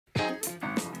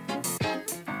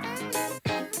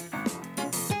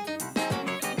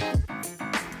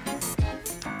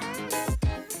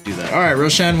All right,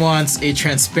 Roshan wants a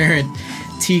transparent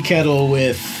tea kettle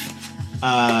with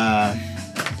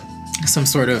some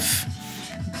sort of,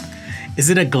 is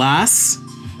it a glass?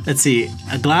 Let's see,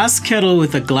 a glass kettle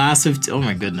with a glass of tea. Oh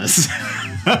my goodness.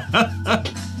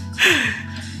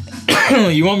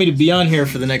 You want me to be on here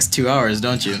for the next 2 hours,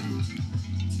 don't you?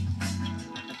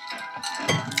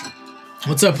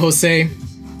 What's up, Jose?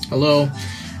 Hello. All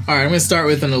right, I'm gonna start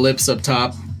with an ellipse up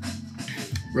top.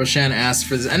 Roshan asked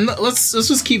for this, and let's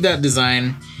just keep that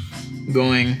design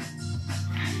going.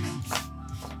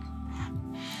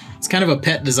 It's kind of a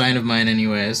pet design of mine,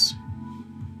 anyways.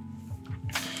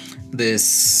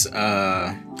 This,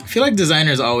 I feel like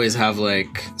designers always have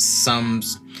like some.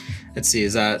 Let's see,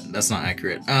 that's not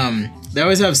accurate. They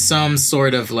always have some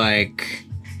sort of like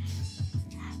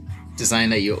design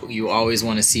that you always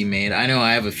want to see made. I know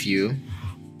I have a few,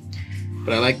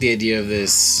 but I like the idea of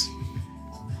this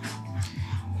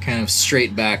kind of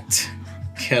straight-backed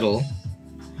kettle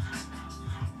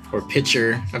or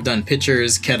pitcher. I've done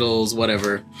pitchers, kettles,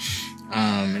 whatever.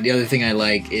 And the other thing I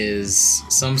like is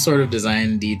some sort of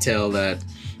design detail that,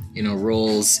 you know,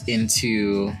 rolls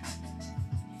into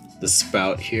the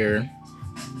spout here.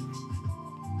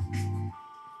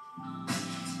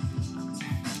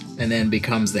 And then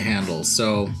becomes the handle.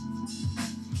 So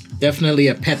definitely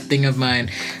a pet thing of mine.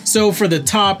 So for the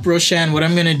top, Roshan, what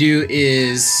I'm gonna do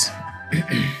is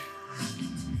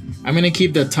I'm gonna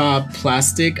keep the top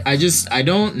plastic. I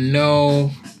don't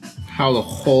know how the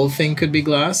whole thing could be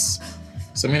glass.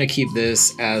 So I'm gonna keep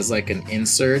this as like an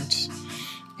insert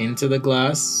into the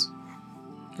glass.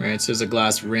 Right, so there's a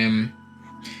glass rim.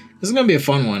 This is gonna be a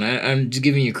fun one. I'm just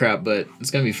giving you crap, but it's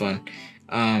gonna be fun.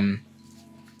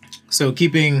 So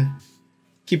keeping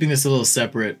this a little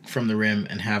separate from the rim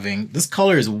and having, this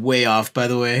color is way off, by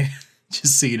the way,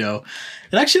 just so you know.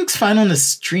 It actually looks fine on the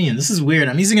stream. This is weird.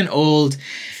 I'm using an old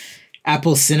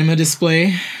Apple Cinema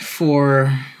display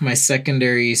for my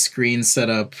secondary screen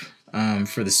setup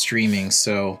for the streaming,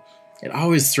 so it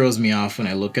always throws me off when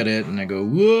I look at it and I go,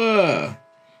 whoa!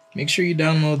 Make sure you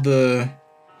download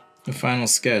the final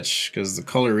sketch because the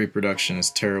color reproduction is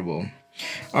terrible.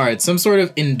 All right, some sort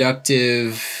of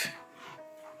inductive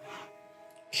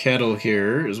kettle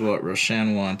here is what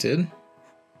Roshan wanted.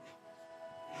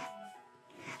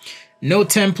 No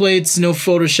templates, no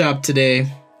Photoshop today.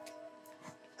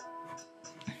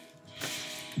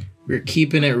 We're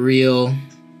keeping it real.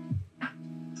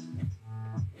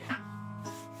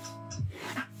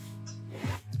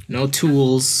 No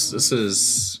tools. This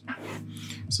is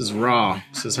raw.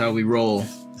 This is how we roll.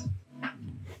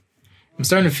 I'm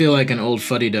starting to feel like an old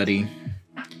fuddy-duddy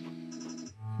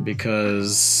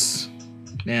because,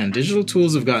 man, digital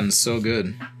tools have gotten so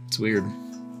good. It's weird.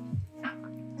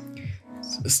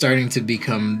 It's starting to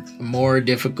become more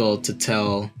difficult to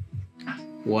tell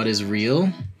what is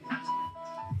real,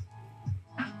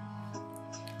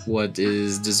 what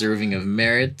is deserving of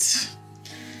merit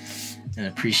and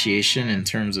appreciation in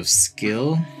terms of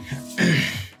skill.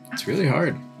 It's really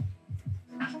hard.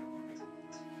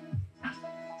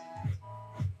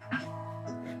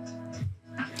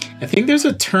 I think there's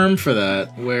a term for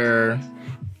that where,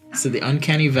 is it the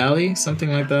uncanny valley?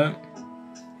 Something like that?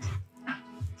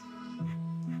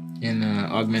 In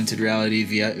augmented reality,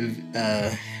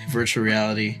 via virtual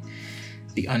reality,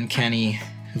 the uncanny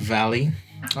valley.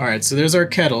 All right, so there's our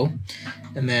kettle,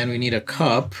 and then we need a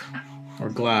cup or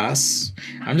glass.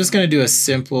 I'm just gonna do a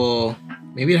simple,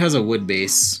 maybe it has a wood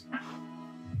base.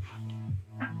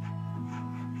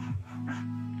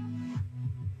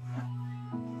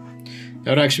 That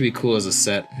would actually be cool as a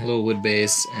set. A little wood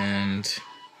base and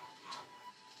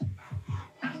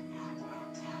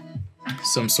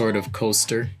some sort of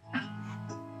coaster.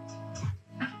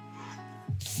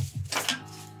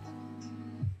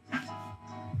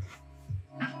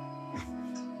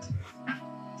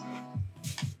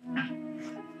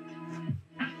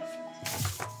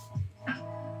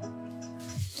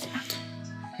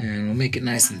 And we'll make it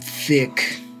nice and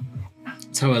thick.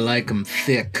 That's how I like them,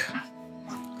 thick.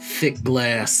 Thick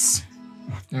glass.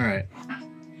 All right.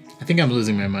 I think I'm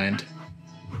losing my mind.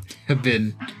 I've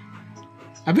been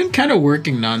kind of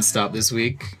working nonstop this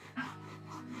week,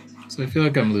 so I feel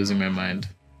like I'm losing my mind.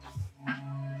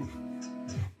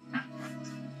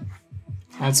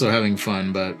 Also having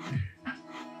fun, but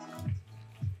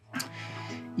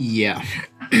yeah.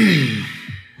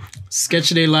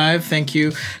 Sketchaday Live, thank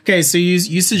you. Okay, so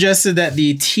you suggested that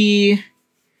the T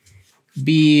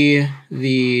be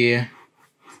the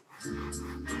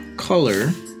color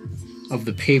of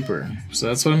the paper, so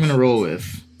that's what I'm gonna roll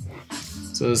with.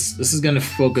 So this is gonna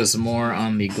focus more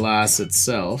on the glass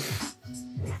itself.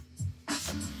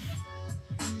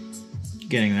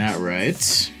 Getting that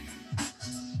right.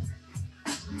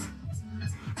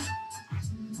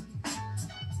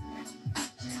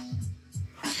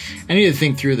 I need to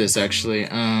think through this actually.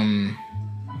 I'm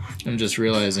just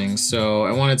realizing. So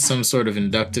I wanted some sort of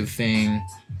inductive thing,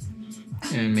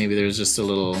 and maybe there's just a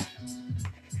little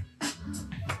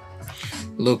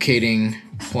locating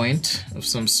point of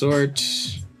some sort.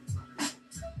 So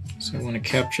I want to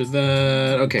capture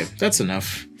that. Okay, that's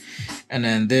enough. And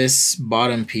then this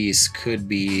bottom piece could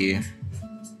be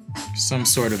some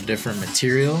sort of different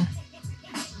material.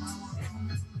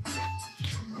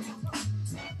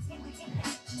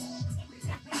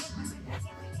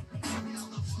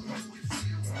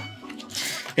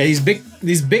 Yeah, these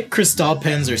big Cristal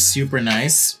pens are super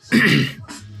nice.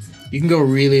 You can go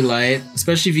really light,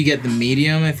 especially if you get the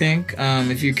medium, I think.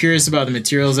 If you're curious about the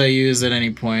materials I use at any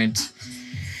point,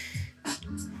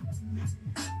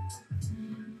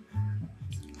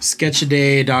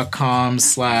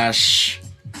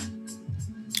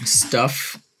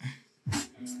 sketchaday.com/stuff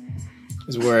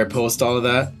is where I post all of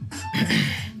that.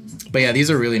 But yeah,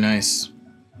 these are really nice.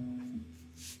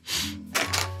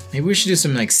 Maybe we should do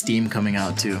some like steam coming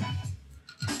out too.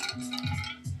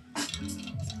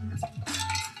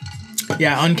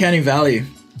 Yeah, Uncanny Valley.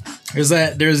 There's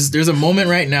a moment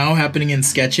right now happening in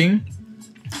sketching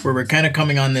where we're kind of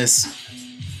coming up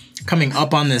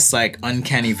on this like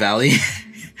uncanny valley,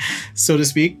 so to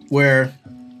speak, where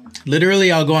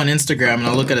literally I'll go on Instagram and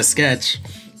I'll look at a sketch,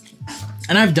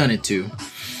 and I've done it too,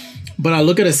 but I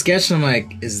look at a sketch and I'm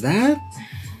like, is that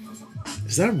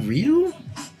real?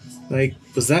 Like,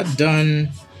 was that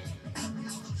done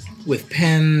with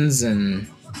pens and,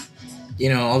 you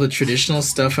know, all the traditional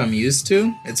stuff I'm used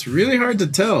to? It's really hard to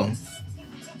tell.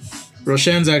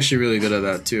 Roshan's actually really good at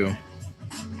that too.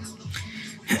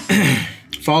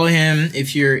 Follow him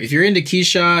if you're into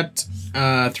keyshot,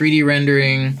 3D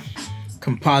rendering,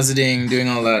 compositing, doing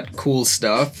all that cool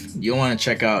stuff. You'll want to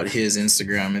check out his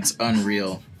Instagram. It's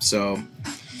unreal. So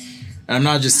I'm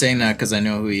not just saying that because I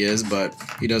know who he is, but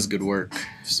he does good work.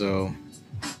 So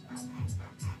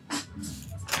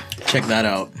check that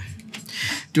out.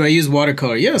 Do I use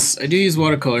watercolor? Yes, I do use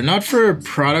watercolor. Not for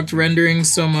product rendering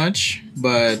so much,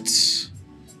 but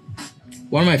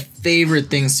one of my favorite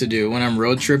things to do when I'm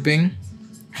road tripping,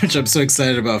 which I'm so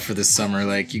excited about for this summer.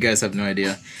 Like, you guys have no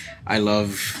idea. I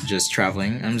love just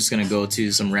traveling. I'm just gonna go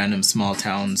to some random small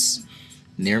towns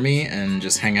near me and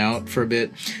just hang out for a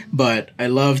bit. But I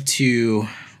love to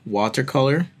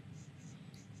watercolor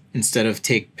instead of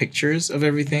take pictures of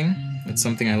everything. It's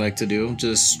something I like to do.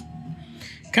 Just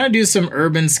kind of do some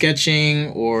urban sketching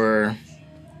or,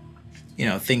 you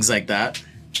know, things like that.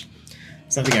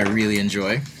 Something I really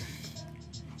enjoy.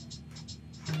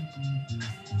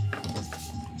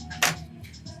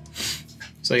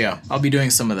 So yeah, I'll be doing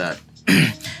some of that.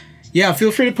 Yeah,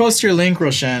 feel free to post your link,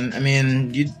 Roshan. I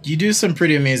mean, you do some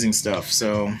pretty amazing stuff,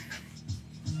 so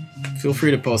feel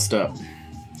free to post up.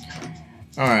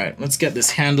 Alright, let's get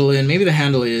this handle in. Maybe the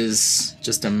handle is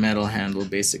just a metal handle,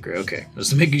 basic gray. Okay,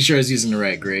 just making sure I was using the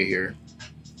right gray here.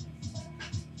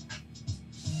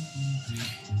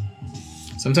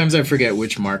 Sometimes I forget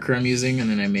which marker I'm using and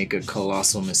then I make a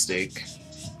colossal mistake.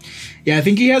 Yeah, I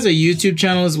think he has a YouTube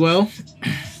channel as well.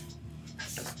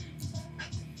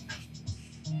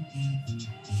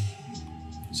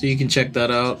 So you can check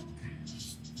that out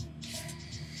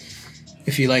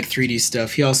if you like 3D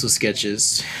stuff. He also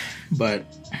sketches, but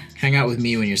hang out with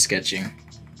me when you're sketching.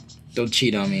 Don't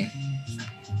cheat on me.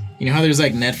 You know how there's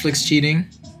like Netflix cheating?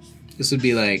 This would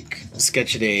be like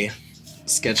Sketchaday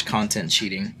sketch content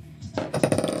cheating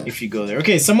if you go there.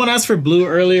 Okay, someone asked for blue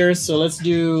earlier, so let's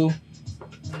do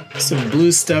some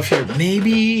blue stuff here.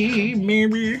 Maybe.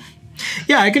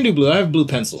 Yeah, I can do blue. I have blue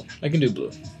pencil. I can do blue.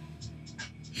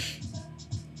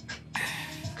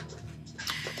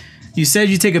 You said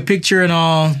you take a picture and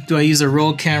all. Do I use a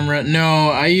roll camera? No,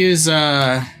 I use,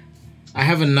 I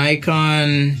have a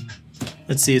Nikon,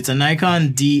 let's see, it's a Nikon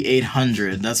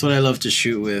D800. That's what I love to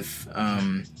shoot with.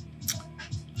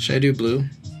 Should I do blue?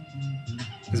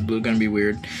 Is blue gonna be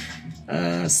weird?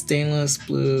 Stainless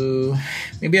blue.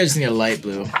 Maybe I just need a light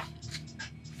blue.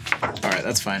 Alright,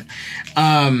 that's fine.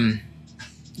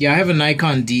 Yeah, I have a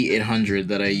Nikon D800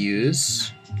 that I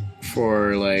use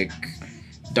for like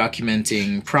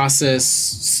documenting process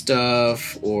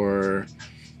stuff or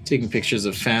taking pictures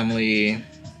of family,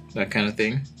 that kind of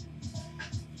thing.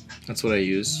 That's what I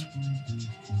use.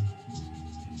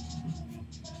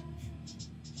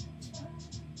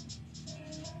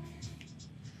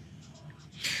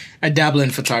 I dabble in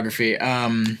photography. I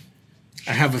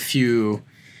have a few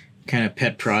kind of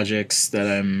pet projects that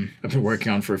I've been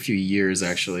working on for a few years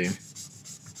actually.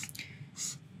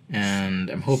 And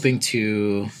I'm hoping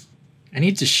to, I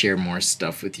need to share more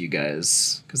stuff with you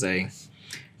guys because I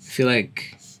feel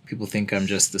like People think I'm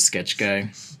just the sketch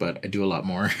guy, but I do a lot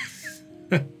more.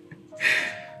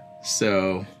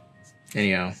 So,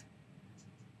 anyhow,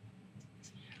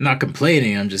 I'm not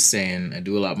complaining, I'm just saying I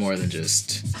do a lot more than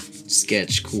just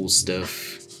sketch cool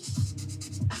stuff.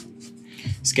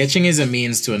 Sketching is a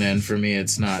means to an end for me,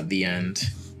 it's not the end.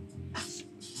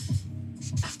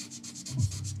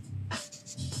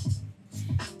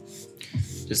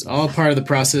 Just all part of the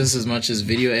process as much as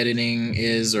video editing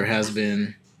is or has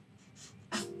been.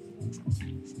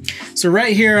 So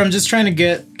right here, I'm just trying to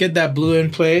get that blue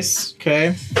in place,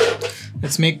 okay?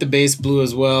 Let's make the base blue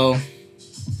as well.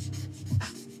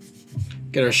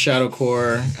 Get our shadow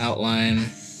core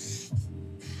outline.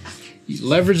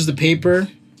 Leverage the paper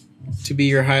to be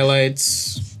your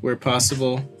highlights where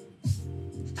possible,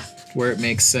 where it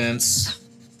makes sense.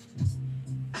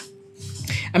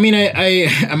 I mean,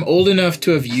 I'm old enough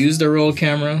to have used a roll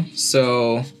camera,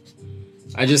 so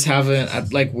I just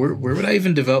haven't. Like, where would I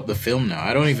even develop the film now?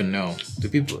 I don't even know.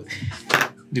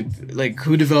 Like,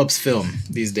 who develops film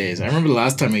these days? I remember the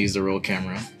last time I used a roll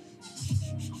camera,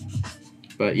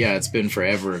 but yeah, it's been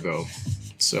forever ago.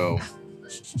 So,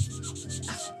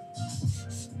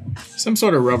 some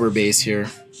sort of rubber base here,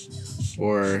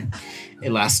 or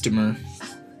elastomer.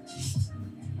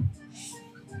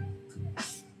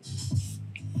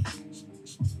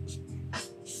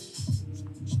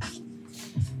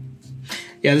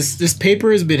 Yeah, this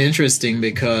paper has been interesting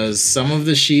because some of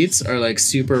the sheets are like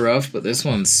super rough, but this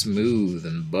one's smooth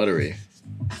and buttery.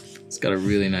 It's got a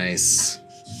really nice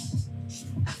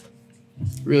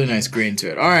grain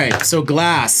to it. All right, so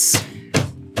glass.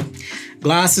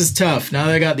 Glass is tough. Now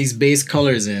that I got these base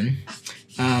colors in,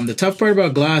 the tough part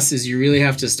about glass is you really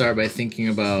have to start by thinking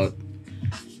about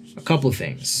a couple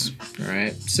things. All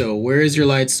right, so where is your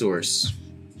light source?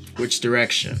 Which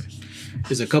direction?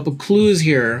 There's a couple clues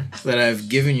here that I've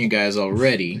given you guys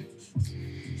already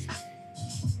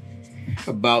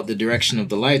about the direction of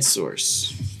the light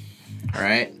source. All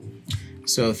right,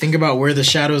 so think about where the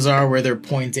shadows are, where they're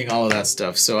pointing, all of that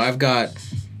stuff. So I've got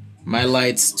my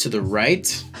lights to the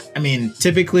right. I mean,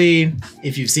 typically,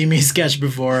 if you've seen me sketch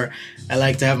before, I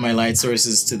like to have my light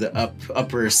sources to the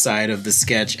upper side of the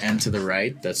sketch and to the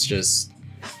right. That's just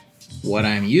what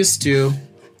I'm used to.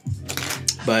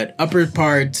 But upper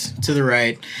part to the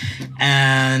right,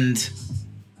 and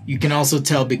you can also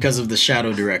tell because of the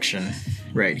shadow direction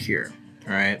right here.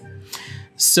 All right,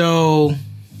 so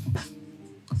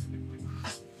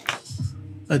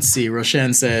let's see.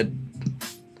 Roshan said,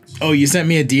 "Oh, you sent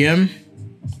me a DM."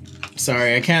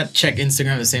 Sorry, I can't check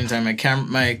Instagram at the same time.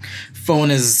 My phone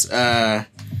is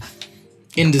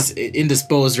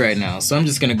indisposed right now, so I'm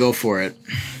just gonna go for it.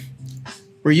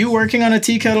 Were you working on a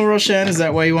tea kettle, Roshan? Is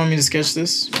that why you want me to sketch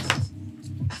this?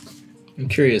 I'm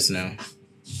curious now.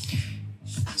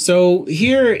 So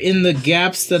here in the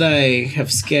gaps that I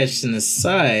have sketched in the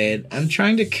side, I'm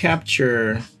trying to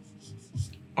capture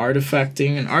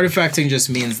artifacting. And artifacting just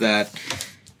means that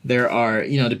there are,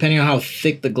 you know, depending on how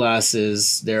thick the glass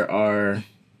is, there are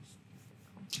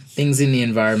things in the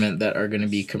environment that are going to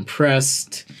be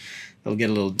compressed. They'll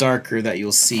get a little darker that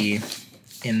you'll see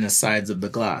in the sides of the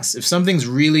glass. If something's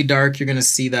really dark, you're going to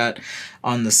see that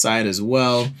on the side as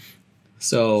well.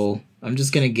 So I'm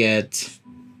just going to get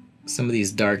some of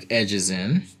these dark edges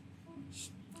in,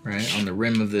 right, on the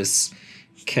rim of this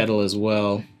kettle as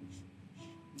well,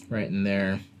 right in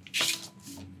there.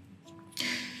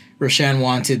 Roshan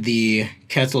wanted the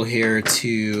kettle here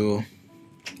to,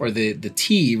 or the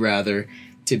tea rather,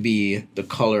 to be the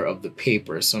color of the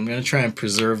paper. So I'm going to try and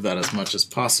preserve that as much as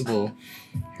possible.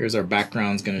 Here's our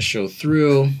background's going to show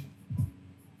through.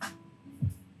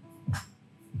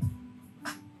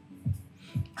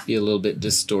 Be a little bit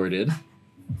distorted.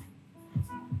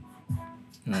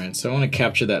 All right, so I want to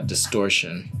capture that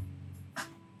distortion.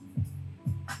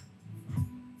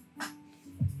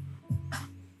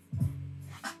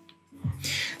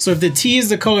 So if the tea is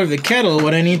the color of the kettle,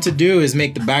 what I need to do is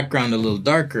make the background a little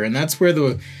darker, and that's where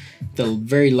the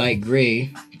very light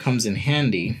gray comes in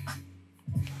handy.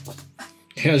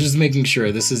 Okay, I was just making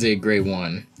sure this is a gray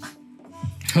 1.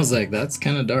 I was like, that's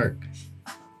kind of dark.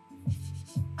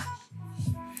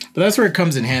 But that's where it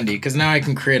comes in handy, because now I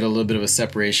can create a little bit of a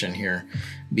separation here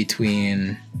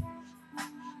between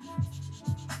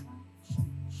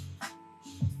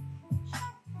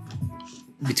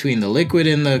the liquid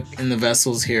in the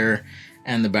vessels here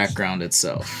and the background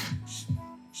itself.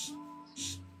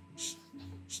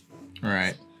 All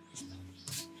right.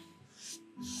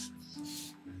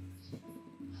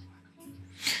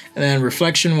 And then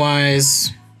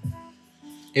reflection-wise,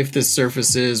 if the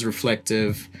surface is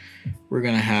reflective, we're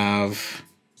going to have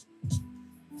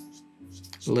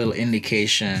a little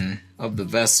indication of the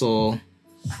vessel.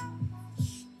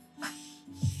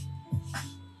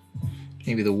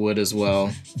 Maybe the wood as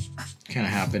well, kind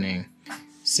of happening.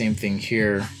 Same thing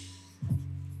here.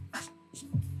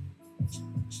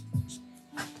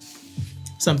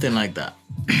 Something like that.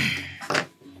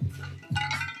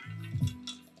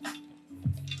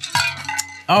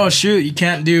 Oh shoot, you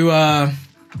can't do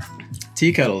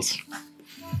tea kettles.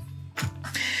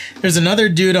 There's another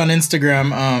dude on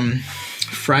Instagram,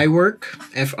 Frywork,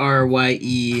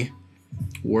 Frye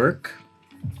work.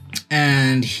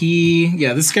 And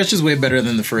this sketch is way better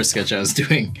than the first sketch I was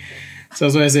doing. So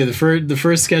that's why I say the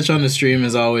first sketch on the stream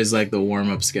is always like the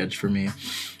warm-up sketch for me.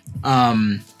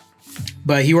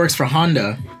 But he works for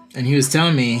Honda, and he was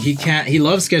telling me he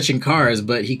loves sketching cars,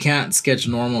 but he can't sketch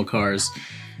normal cars.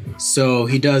 So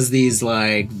he does these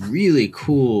like really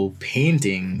cool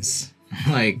paintings.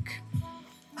 Like,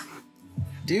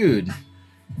 dude,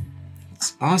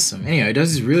 it's awesome. Anyway, he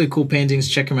does these really cool paintings.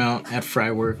 Check him out at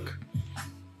Frywork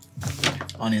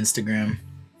on Instagram.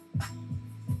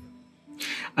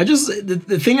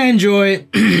 The thing I enjoy,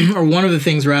 or one of the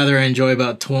things rather I enjoy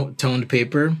about toned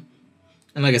paper,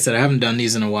 and like I said, I haven't done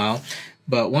these in a while,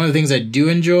 but one of the things I do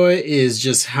enjoy is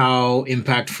just how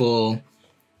impactful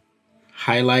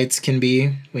highlights can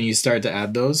be when you start to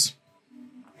add those.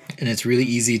 And it's really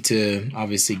easy to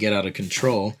obviously get out of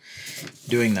control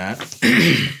doing that.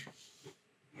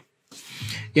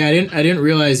 Yeah, I didn't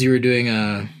realize you were doing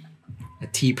a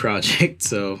tea project,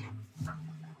 so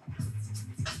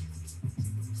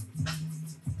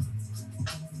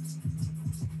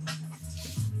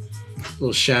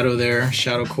little shadow there,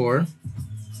 shadow core.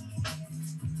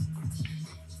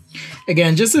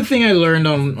 Again, just a thing I learned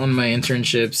on my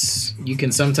internships. You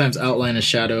can sometimes outline a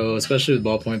shadow, especially with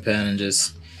ballpoint pen, and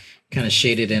just kind of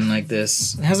shade it in like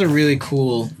this. It has a really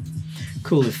cool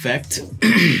effect.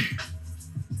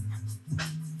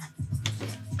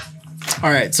 All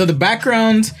right, so the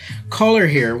background color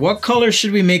here. What color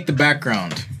should we make the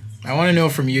background? I want to know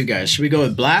from you guys. Should we go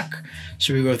with black?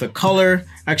 Should we go with a color?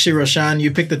 Actually, Roshan,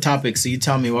 you pick the topic, so you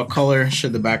tell me what color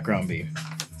should the background be.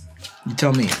 You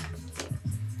tell me.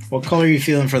 What color are you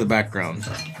feeling for the background?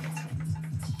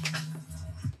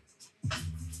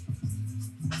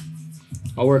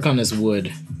 I'll work on this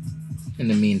wood in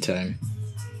the meantime.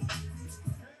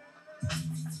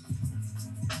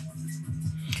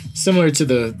 Similar to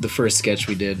the first sketch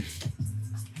we did.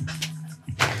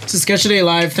 So Sketch Today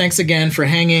Live, thanks again for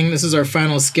hanging. This is our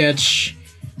final sketch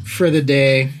for the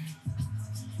day.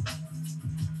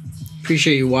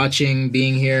 Appreciate you watching,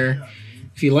 being here.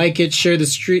 If you like it, share the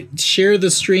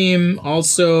stream.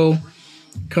 Also,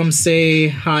 come say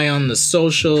hi on the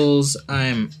socials.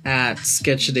 I'm at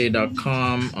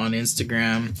sketchtoday.com on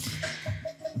Instagram.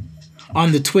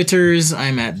 On the Twitters,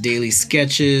 I'm at Daily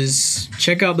Sketches.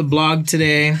 Check out the blog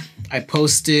today. I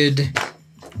posted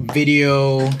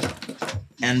video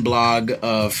and blog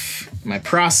of my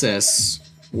process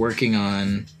working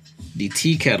on the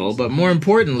tea kettle, but more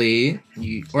importantly,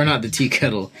 or not the tea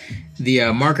kettle,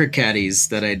 the marker caddies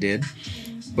that I did.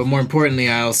 But more importantly,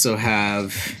 I also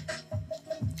have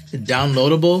the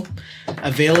downloadable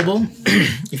available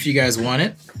if you guys want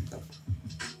it.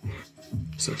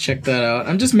 So check that out.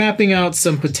 I'm just mapping out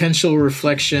some potential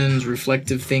reflections,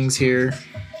 reflective things here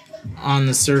on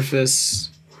the surface.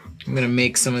 I'm gonna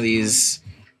make some of these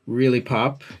really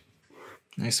pop.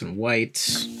 Nice and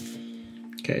white.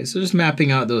 Okay, so just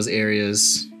mapping out those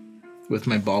areas with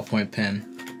my ballpoint pen.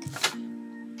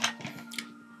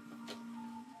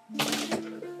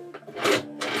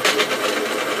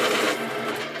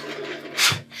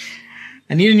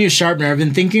 I need a new sharpener. I've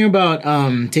been thinking about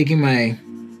taking my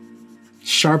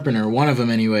sharpener, one of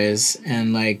them anyways,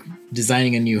 and like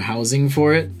designing a new housing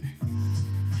for it.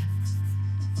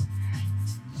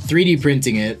 3D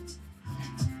printing it,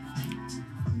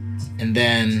 and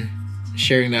then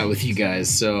sharing that with you guys.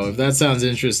 So if that sounds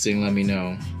interesting, let me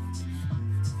know.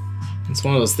 It's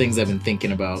one of those things I've been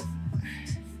thinking about.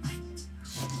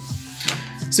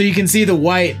 So you can see the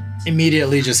white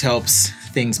immediately just helps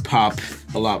things pop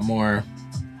a lot more.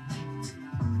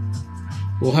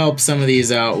 We'll help some of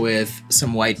these out with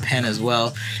some white pen as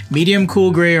well. Medium,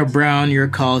 cool gray, or brown, your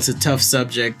call. It's a tough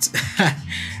subject.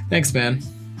 Thanks, man.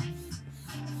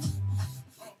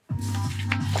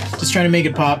 Just trying to make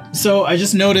it pop. So I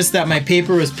just noticed that my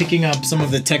paper was picking up some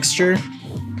of the texture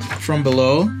from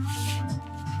below.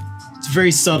 It's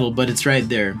very subtle, but it's right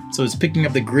there. So it's picking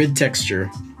up the grid texture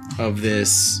of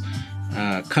this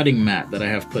cutting mat that I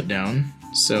have put down.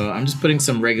 So I'm just putting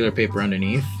some regular paper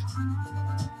underneath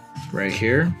right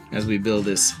here as we build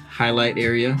this highlight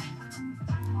area.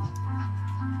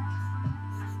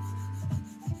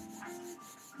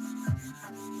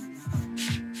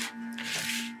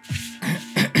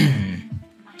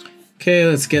 Okay,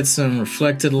 let's get some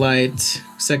reflected light,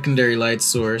 secondary light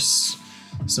source,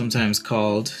 sometimes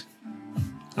called.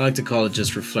 I like to call it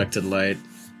just reflected light.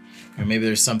 Or maybe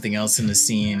there's something else in the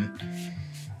scene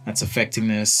that's affecting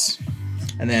this.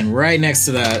 And then right next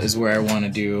to that is where I want to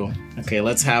do, okay,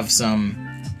 let's have some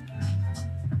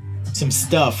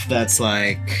stuff that's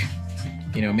like,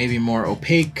 you know, maybe more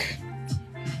opaque,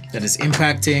 that is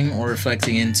impacting or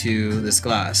reflecting into this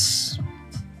glass.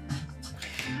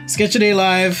 Sketch a Day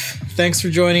Live. Thanks for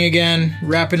joining again.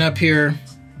 Wrapping up here.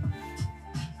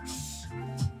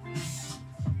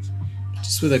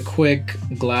 Just with a quick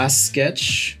glass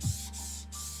sketch.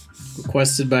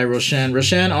 Requested by Roshan.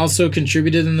 Roshan also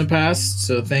contributed in the past,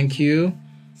 so thank you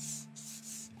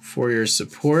for your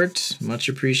support. Much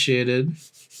appreciated.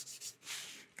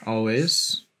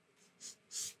 Always.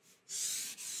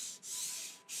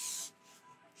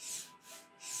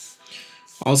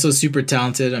 Also super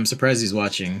talented. I'm surprised he's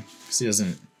watching, because he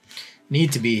doesn't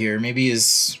need to be here. Maybe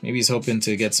he's hoping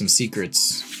to get some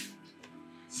secrets.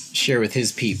 Share with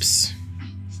his peeps.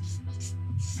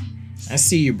 I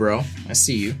see you, bro. I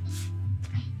see you.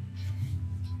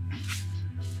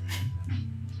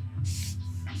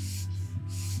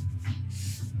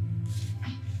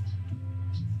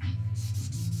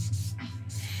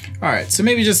 Alright, so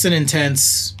maybe just an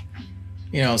intense,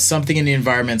 you know, something in the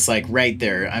environment's like right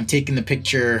there. I'm taking the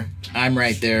picture, I'm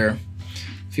right there.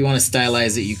 If you want to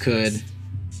stylize it, you could,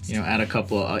 you know, add a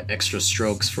couple extra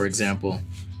strokes, for example.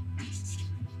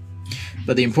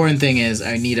 But the important thing is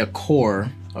I need a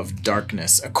core of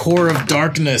darkness. A core of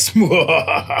darkness!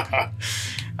 To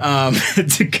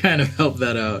kind of help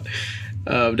that out.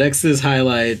 Next is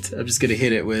highlight. I'm just going to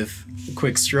hit it with a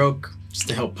quick stroke, just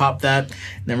to help pop that.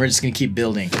 And then we're just going to keep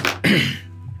building.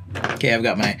 Okay, I've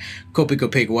got my Copic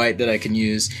Opaque White that I can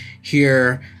use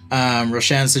here.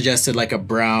 Roshan suggested like a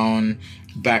brown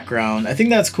background. I think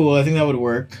that's cool. I think that would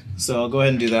work. So I'll go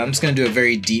ahead and do that. I'm just going to do a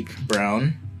very deep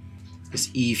brown. This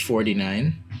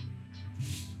E49.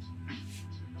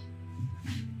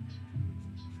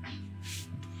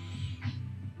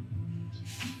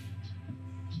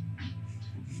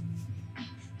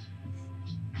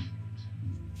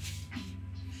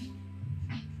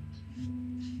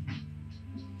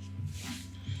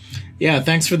 Yeah,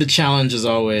 thanks for the challenge as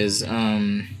always.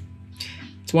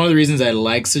 It's one of the reasons I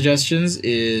like suggestions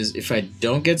is if I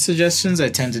don't get suggestions, I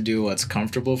tend to do what's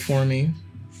comfortable for me.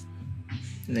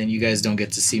 And then you guys don't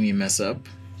get to see me mess up.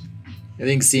 I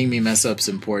think seeing me mess up is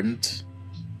important,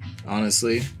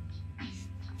 honestly.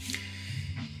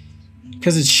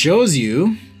 Because it shows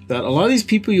you that a lot of these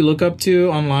people you look up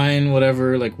to online,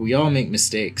 whatever, like we all make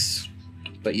mistakes.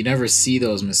 But you never see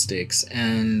those mistakes.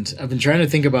 And I've been trying to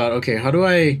think about, okay, how do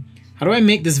I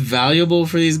make this valuable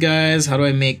for these guys? How do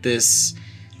I make this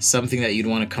something that you'd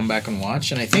want to come back and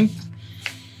watch? And I think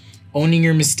owning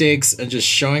your mistakes and just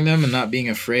showing them and not being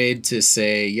afraid to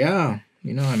say, yeah,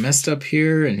 you know, I messed up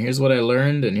here and here's what I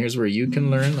learned and here's where you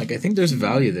can learn. Like, I think there's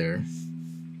value there.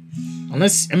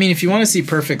 Unless, I mean, if you want to see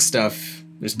perfect stuff,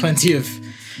 there's plenty of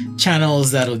channels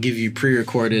that'll give you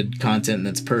pre-recorded content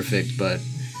that's perfect, but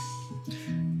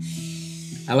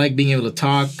I like being able to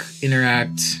talk,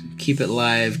 interact, keep it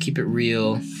live, keep it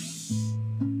real.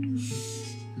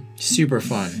 Super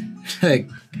fun. Like,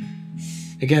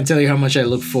 I can't tell you how much I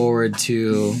look forward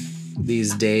to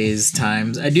these days,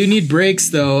 times. I do need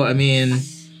breaks though. I mean,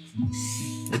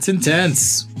 it's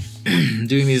intense.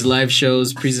 Doing these live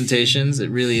shows, presentations, it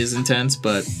really is intense,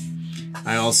 but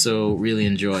I also really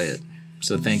enjoy it.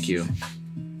 So thank you.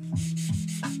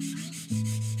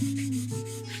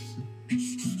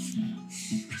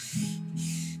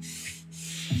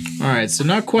 Alright, so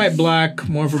not quite black,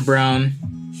 more of a brown.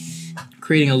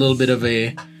 Creating a little bit of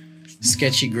a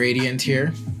sketchy gradient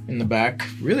here in the back.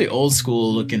 Really old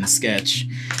school looking sketch,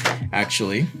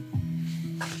 actually.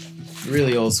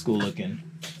 Really old school looking.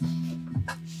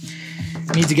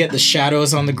 Need to get the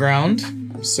shadows on the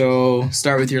ground. So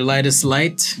start with your lightest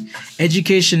light.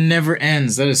 Education never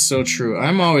ends. That is so true.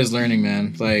 I'm always learning,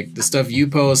 man. Like the stuff you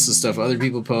post, the stuff other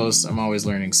people post, I'm always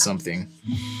learning something.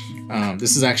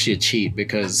 This is actually a cheat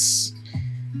because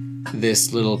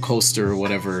this little coaster or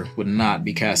whatever would not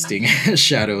be casting a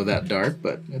shadow that dark,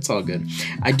 but it's all good.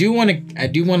 I do want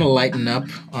to lighten up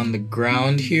on the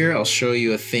ground here. I'll show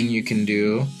you a thing you can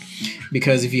do,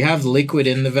 because if you have liquid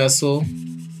in the vessel,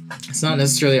 it's not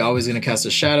necessarily always going to cast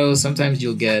a shadow. Sometimes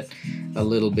you'll get a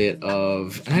little bit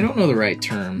of, and I don't know the right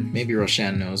term, maybe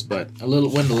Roshan knows, but a little,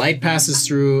 when the light passes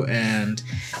through and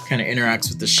kind of interacts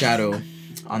with the shadow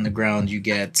on the ground, you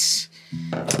get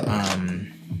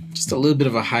just a little bit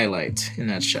of a highlight in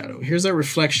that shadow. Here's our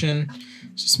reflection.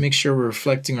 Just make sure we're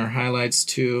reflecting our highlights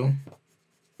too.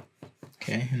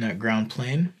 Okay, in that ground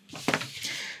plane.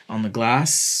 On the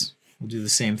glass, we'll do the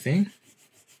same thing.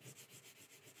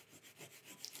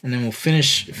 And then we'll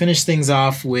finish things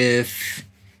off with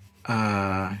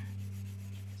our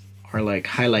like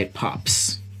highlight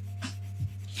pops.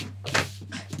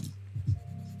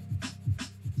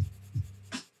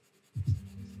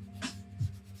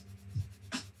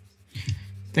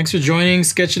 Thanks for joining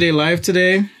Sketch-A-Day Live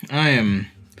today. I am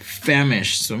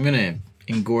famished, so I'm gonna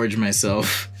engorge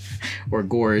myself. Or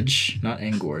gorge, not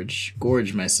engorge,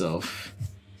 gorge myself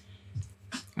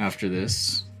after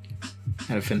this.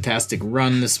 Had a fantastic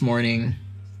run this morning.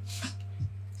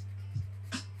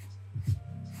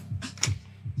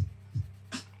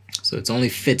 So it's only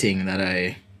fitting that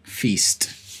I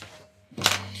feast.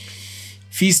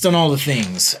 Feast on all the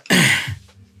things.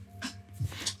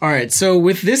 All right, so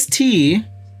with this tea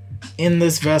in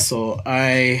this vessel,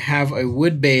 I have a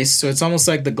wood base, so it's almost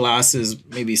like the glass is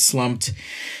maybe slumped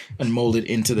and molded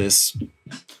into this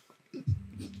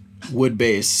wood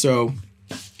base. So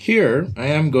here I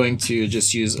am going to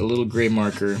just use a little gray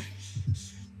marker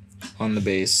on the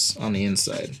base on the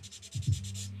inside.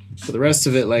 For the rest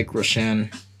of it, like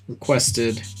Roshan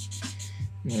requested,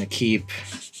 I'm going to keep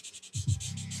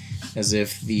as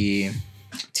if the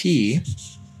tea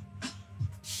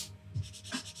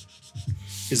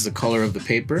is the color of the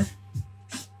paper.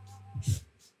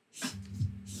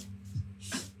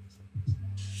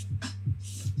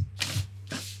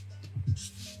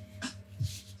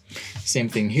 Same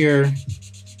thing here.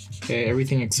 Okay,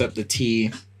 everything except the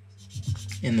tea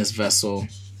in this vessel.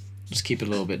 Just keep it a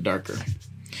little bit darker.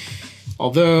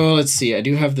 Although, let's see, I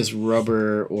do have this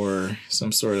rubber or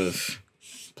some sort of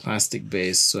plastic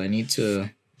base, so I need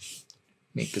to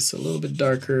make this a little bit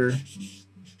darker.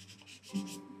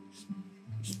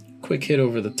 Quick hit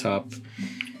over the top.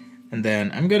 And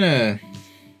then I'm gonna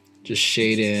just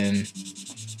shade in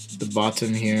the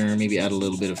bottom here, maybe add a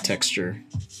little bit of texture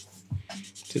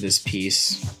to this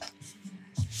piece.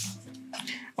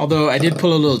 Although I did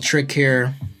pull a little trick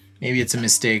here, maybe it's a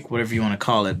mistake, whatever you want to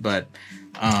call it, but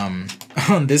on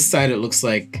this side it looks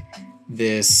like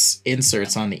this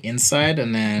insert's on the inside,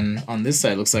 and then on this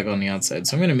side it looks like on the outside.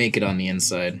 So I'm going to make it on the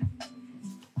inside,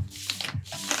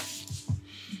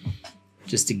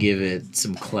 just to give it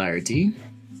some clarity.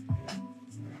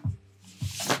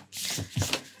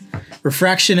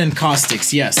 Refraction and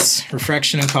caustics, yes.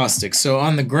 Refraction and caustics. So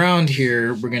on the ground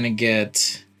here, we're going to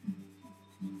get,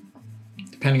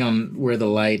 depending on where the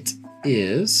light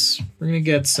is, we're going to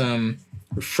get some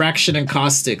refraction and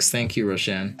caustics, thank you,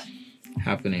 Roshan,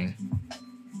 happening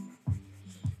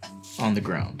on the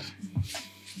ground.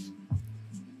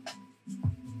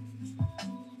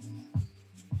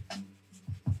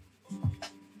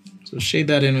 So shade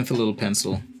that in with a little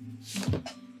pencil.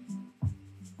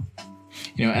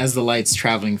 You know, as the light's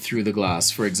traveling through the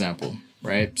glass, for example,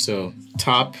 right? So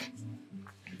top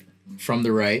from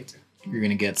the right, you're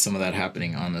gonna get some of that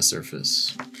happening on the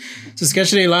surface. So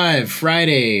Sketch-A-Day Live,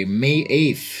 Friday, May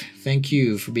 8th. Thank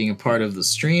you for being a part of the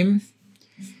stream,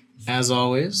 as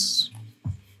always.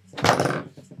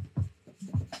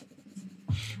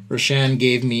 Roshan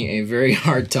gave me a very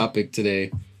hard topic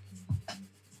today.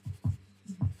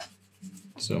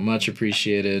 So much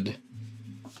appreciated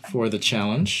for the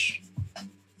challenge.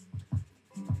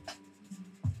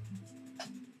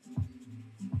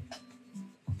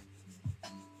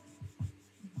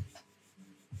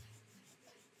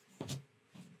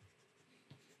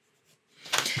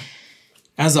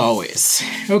 As always.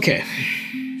 Okay.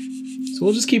 So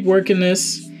we'll just keep working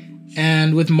this.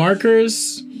 And with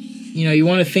markers, you know, you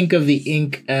want to think of the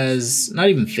ink as, not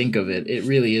even think of it, it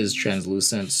really is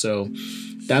translucent. So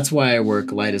that's why I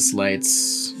work lightest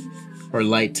lights, or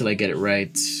light till I get it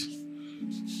right.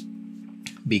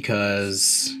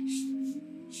 Because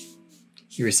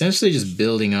you're essentially just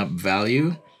building up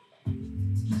value,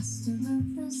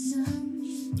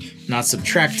 not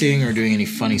subtracting or doing any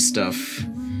funny stuff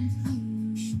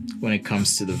when it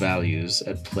comes to the values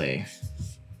at play.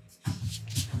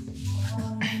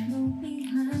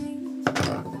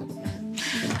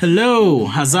 Hello,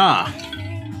 huzzah!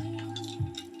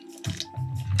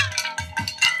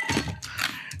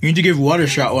 You need to give what a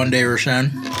shot one day,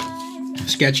 Roshan.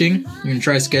 Sketching? You gonna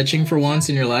try sketching for once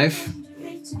in your life?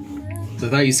 I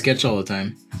thought you sketch all the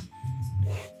time.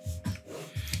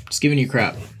 Just giving you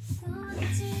crap.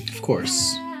 Of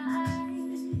course.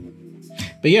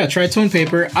 But yeah, try tone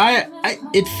paper.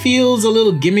 It feels a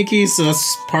little gimmicky, so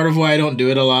that's part of why I don't do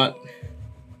it a lot.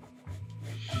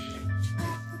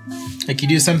 Like you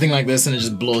do something like this and it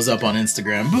just blows up on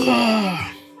Instagram.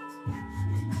 I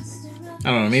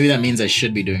don't know, maybe that means I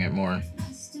should be doing it more.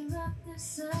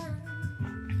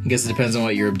 I guess it depends on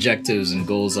what your objectives and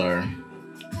goals are.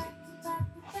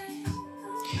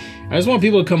 I just want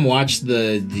people to come watch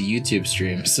the YouTube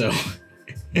stream, so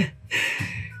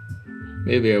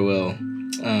maybe I will.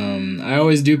 I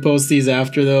always do post these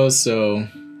after though, so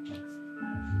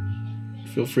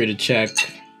feel free to check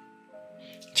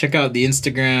out the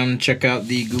Instagram, check out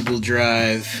the Google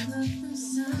Drive.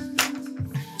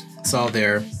 It's all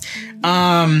there.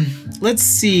 Let's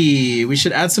see. We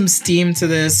should add some steam to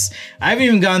this. I haven't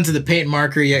even gotten to the paint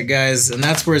marker yet, guys, and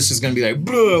that's where it's just gonna be like,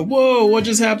 whoa, what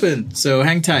just happened? So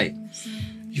hang tight.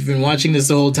 If you've been watching this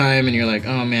the whole time and you're like,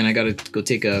 oh man, I gotta go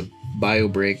take a bio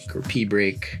break or pee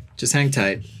break, just hang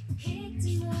tight.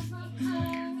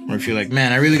 Or if you're like,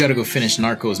 man, I really gotta go finish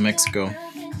Narcos Mexico,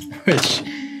 which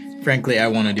frankly I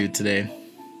want to do today,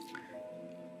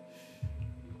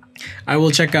 I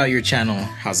will check out your channel,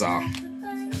 Hazah.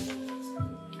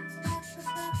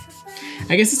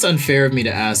 I guess it's unfair of me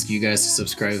to ask you guys to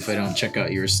subscribe if I don't check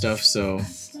out your stuff, so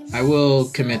I will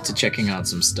commit to checking out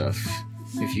some stuff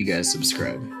if you guys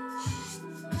subscribe.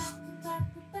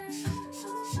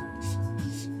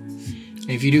 And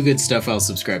if you do good stuff, I'll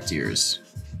subscribe to yours.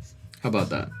 How about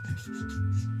that?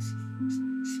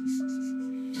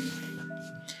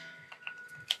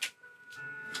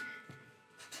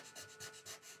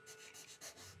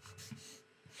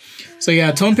 So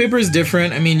yeah, tone paper is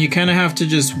different. I mean, you kind of have to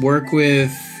just work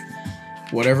with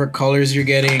whatever colors you're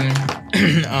getting.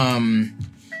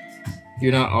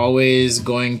 You're not always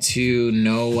going to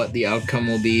know what the outcome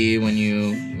will be when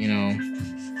you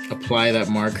apply that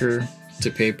marker to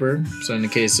paper. So in the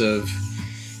case of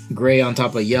gray on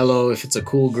top of yellow, if it's a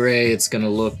cool gray, it's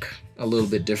gonna look a little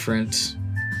bit different,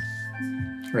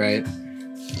 right?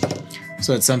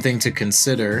 So it's something to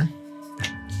consider.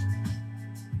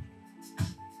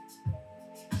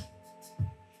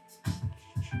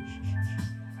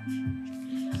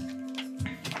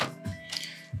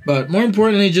 But more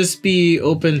importantly, just be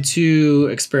open to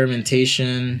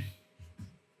experimentation.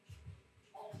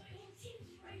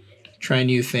 Try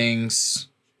new things.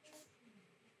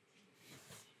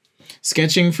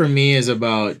 Sketching for me is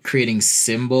about creating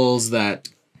symbols that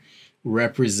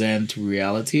represent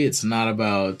reality. It's not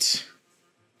about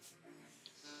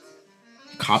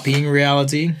copying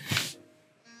reality.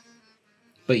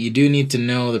 But you do need to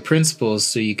know the principles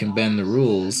so you can bend the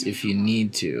rules if you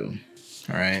need to.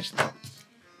 All right.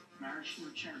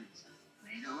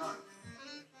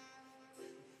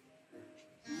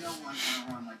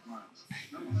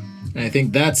 And I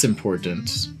think that's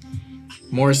important,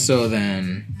 more so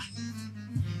than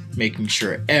making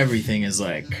sure everything is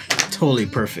like totally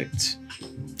perfect.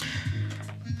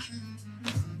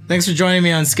 Thanks for joining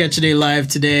me on Sketch-A-Day Live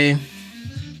today.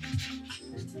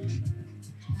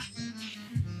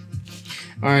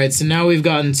 Alright, so now we've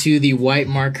gotten to the white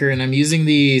marker, and I'm using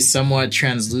the somewhat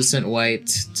translucent white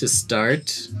to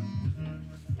start.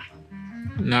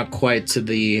 Not quite to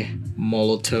the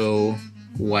Molotow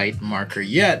white marker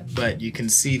yet, but you can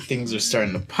see things are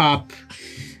starting to pop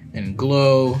and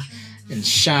glow and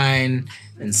shine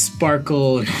and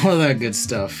sparkle and all that good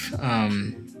stuff.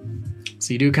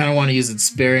 So you do kind of want to use it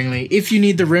sparingly. If you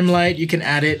need the rim light, you can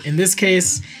add it. In this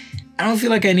case, I don't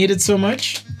feel like I need it so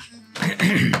much.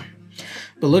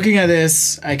 But looking at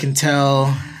this, I can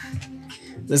tell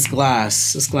this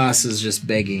glass is just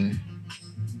begging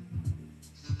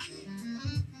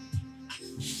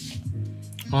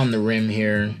on the rim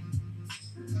here.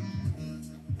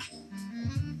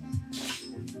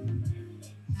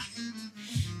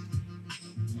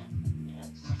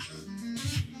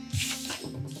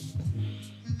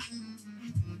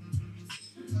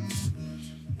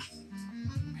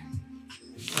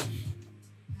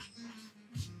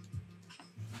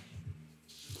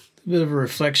 A bit of a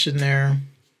reflection there.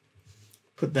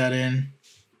 Put that in.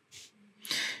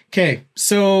 Okay,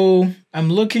 so I'm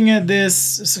looking at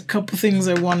this. There's a couple things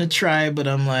I want to try, but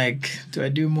I'm like, do I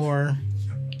do more?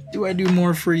 Do I do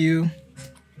more for you?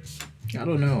 I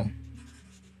don't know.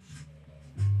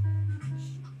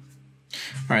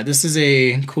 All right, this is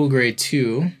a cool gray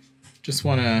 2. Just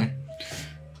want to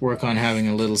work on having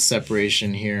a little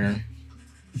separation here.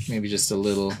 Maybe just a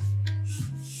little.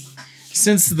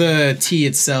 Since the tea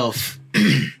itself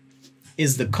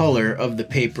is the color of the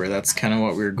paper, that's kind of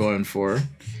what we were going for,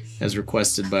 as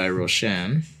requested by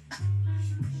Roshan.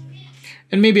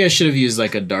 And maybe I should have used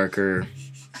like a darker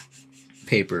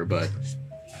paper, but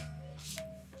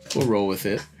we'll roll with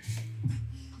it.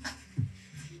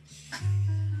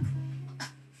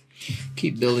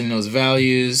 Keep building those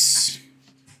values,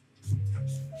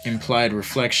 implied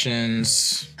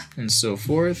reflections, and so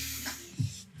forth.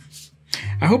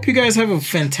 I hope you guys have a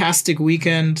fantastic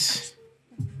weekend.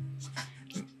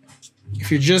 If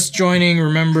if you're just joining,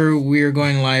 remember we're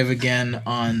going live again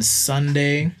on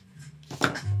Sunday.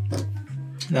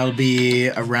 That'll be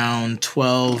around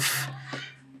 12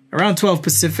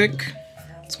 Pacific.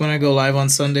 That's when I go live on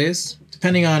Sundays,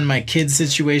 depending on my kids'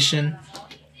 situation.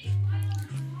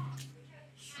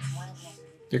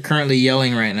 They're currently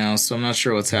yelling right now, so I'm not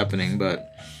sure what's happening, but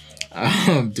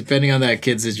depending on that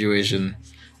kid situation,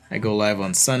 I go live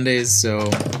on Sundays,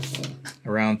 so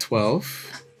around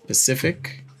 12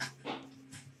 Pacific.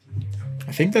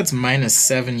 I think that's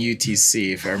 -7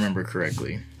 UTC, if I remember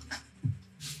correctly.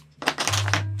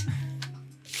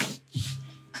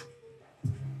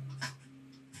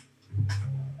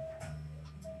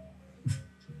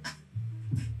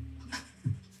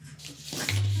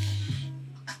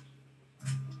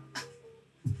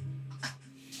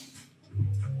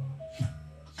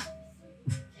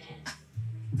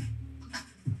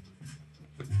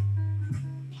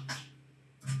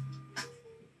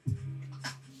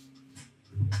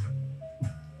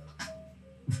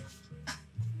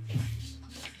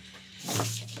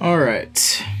 All right,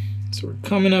 so we're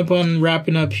coming up on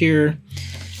wrapping up here.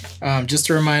 Just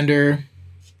a reminder,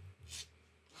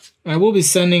 I will be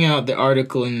sending out the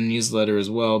article in the newsletter as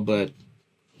well, but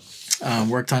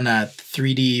worked on that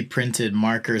 3D printed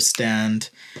marker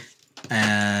stand,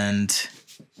 and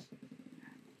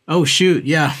oh shoot,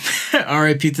 yeah,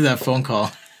 RIP to that phone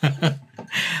call.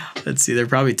 Let's see, they're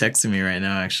probably texting me right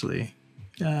now, actually.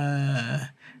 Yeah,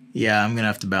 I'm gonna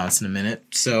have to bounce in a minute.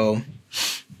 So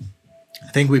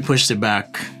I think we pushed it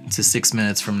back to 6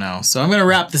 minutes from now. So I'm going to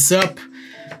wrap this up.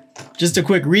 Just a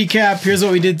quick recap. Here's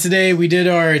what we did today. We did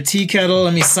our tea kettle.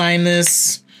 Let me sign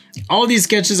this. All these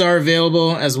sketches are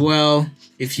available as well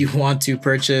if you want to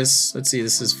purchase. Let's see,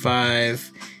 this is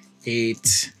 5,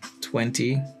 8,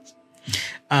 20.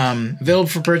 Available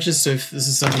for purchase, so if this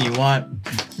is something you want,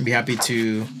 I'd be happy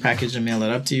to package and mail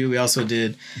that up to you. We also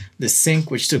did the sink,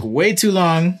 which took way too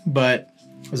long, but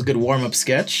it was a good warm-up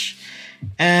sketch.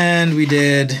 And we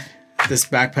did this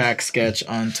backpack sketch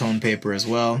on tone paper as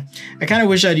well. I kind of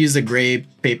wish I'd used a gray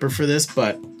paper for this,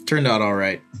 but turned out all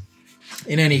right.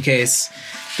 In any case,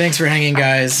 thanks for hanging,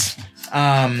 guys.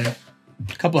 A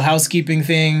couple housekeeping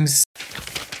things.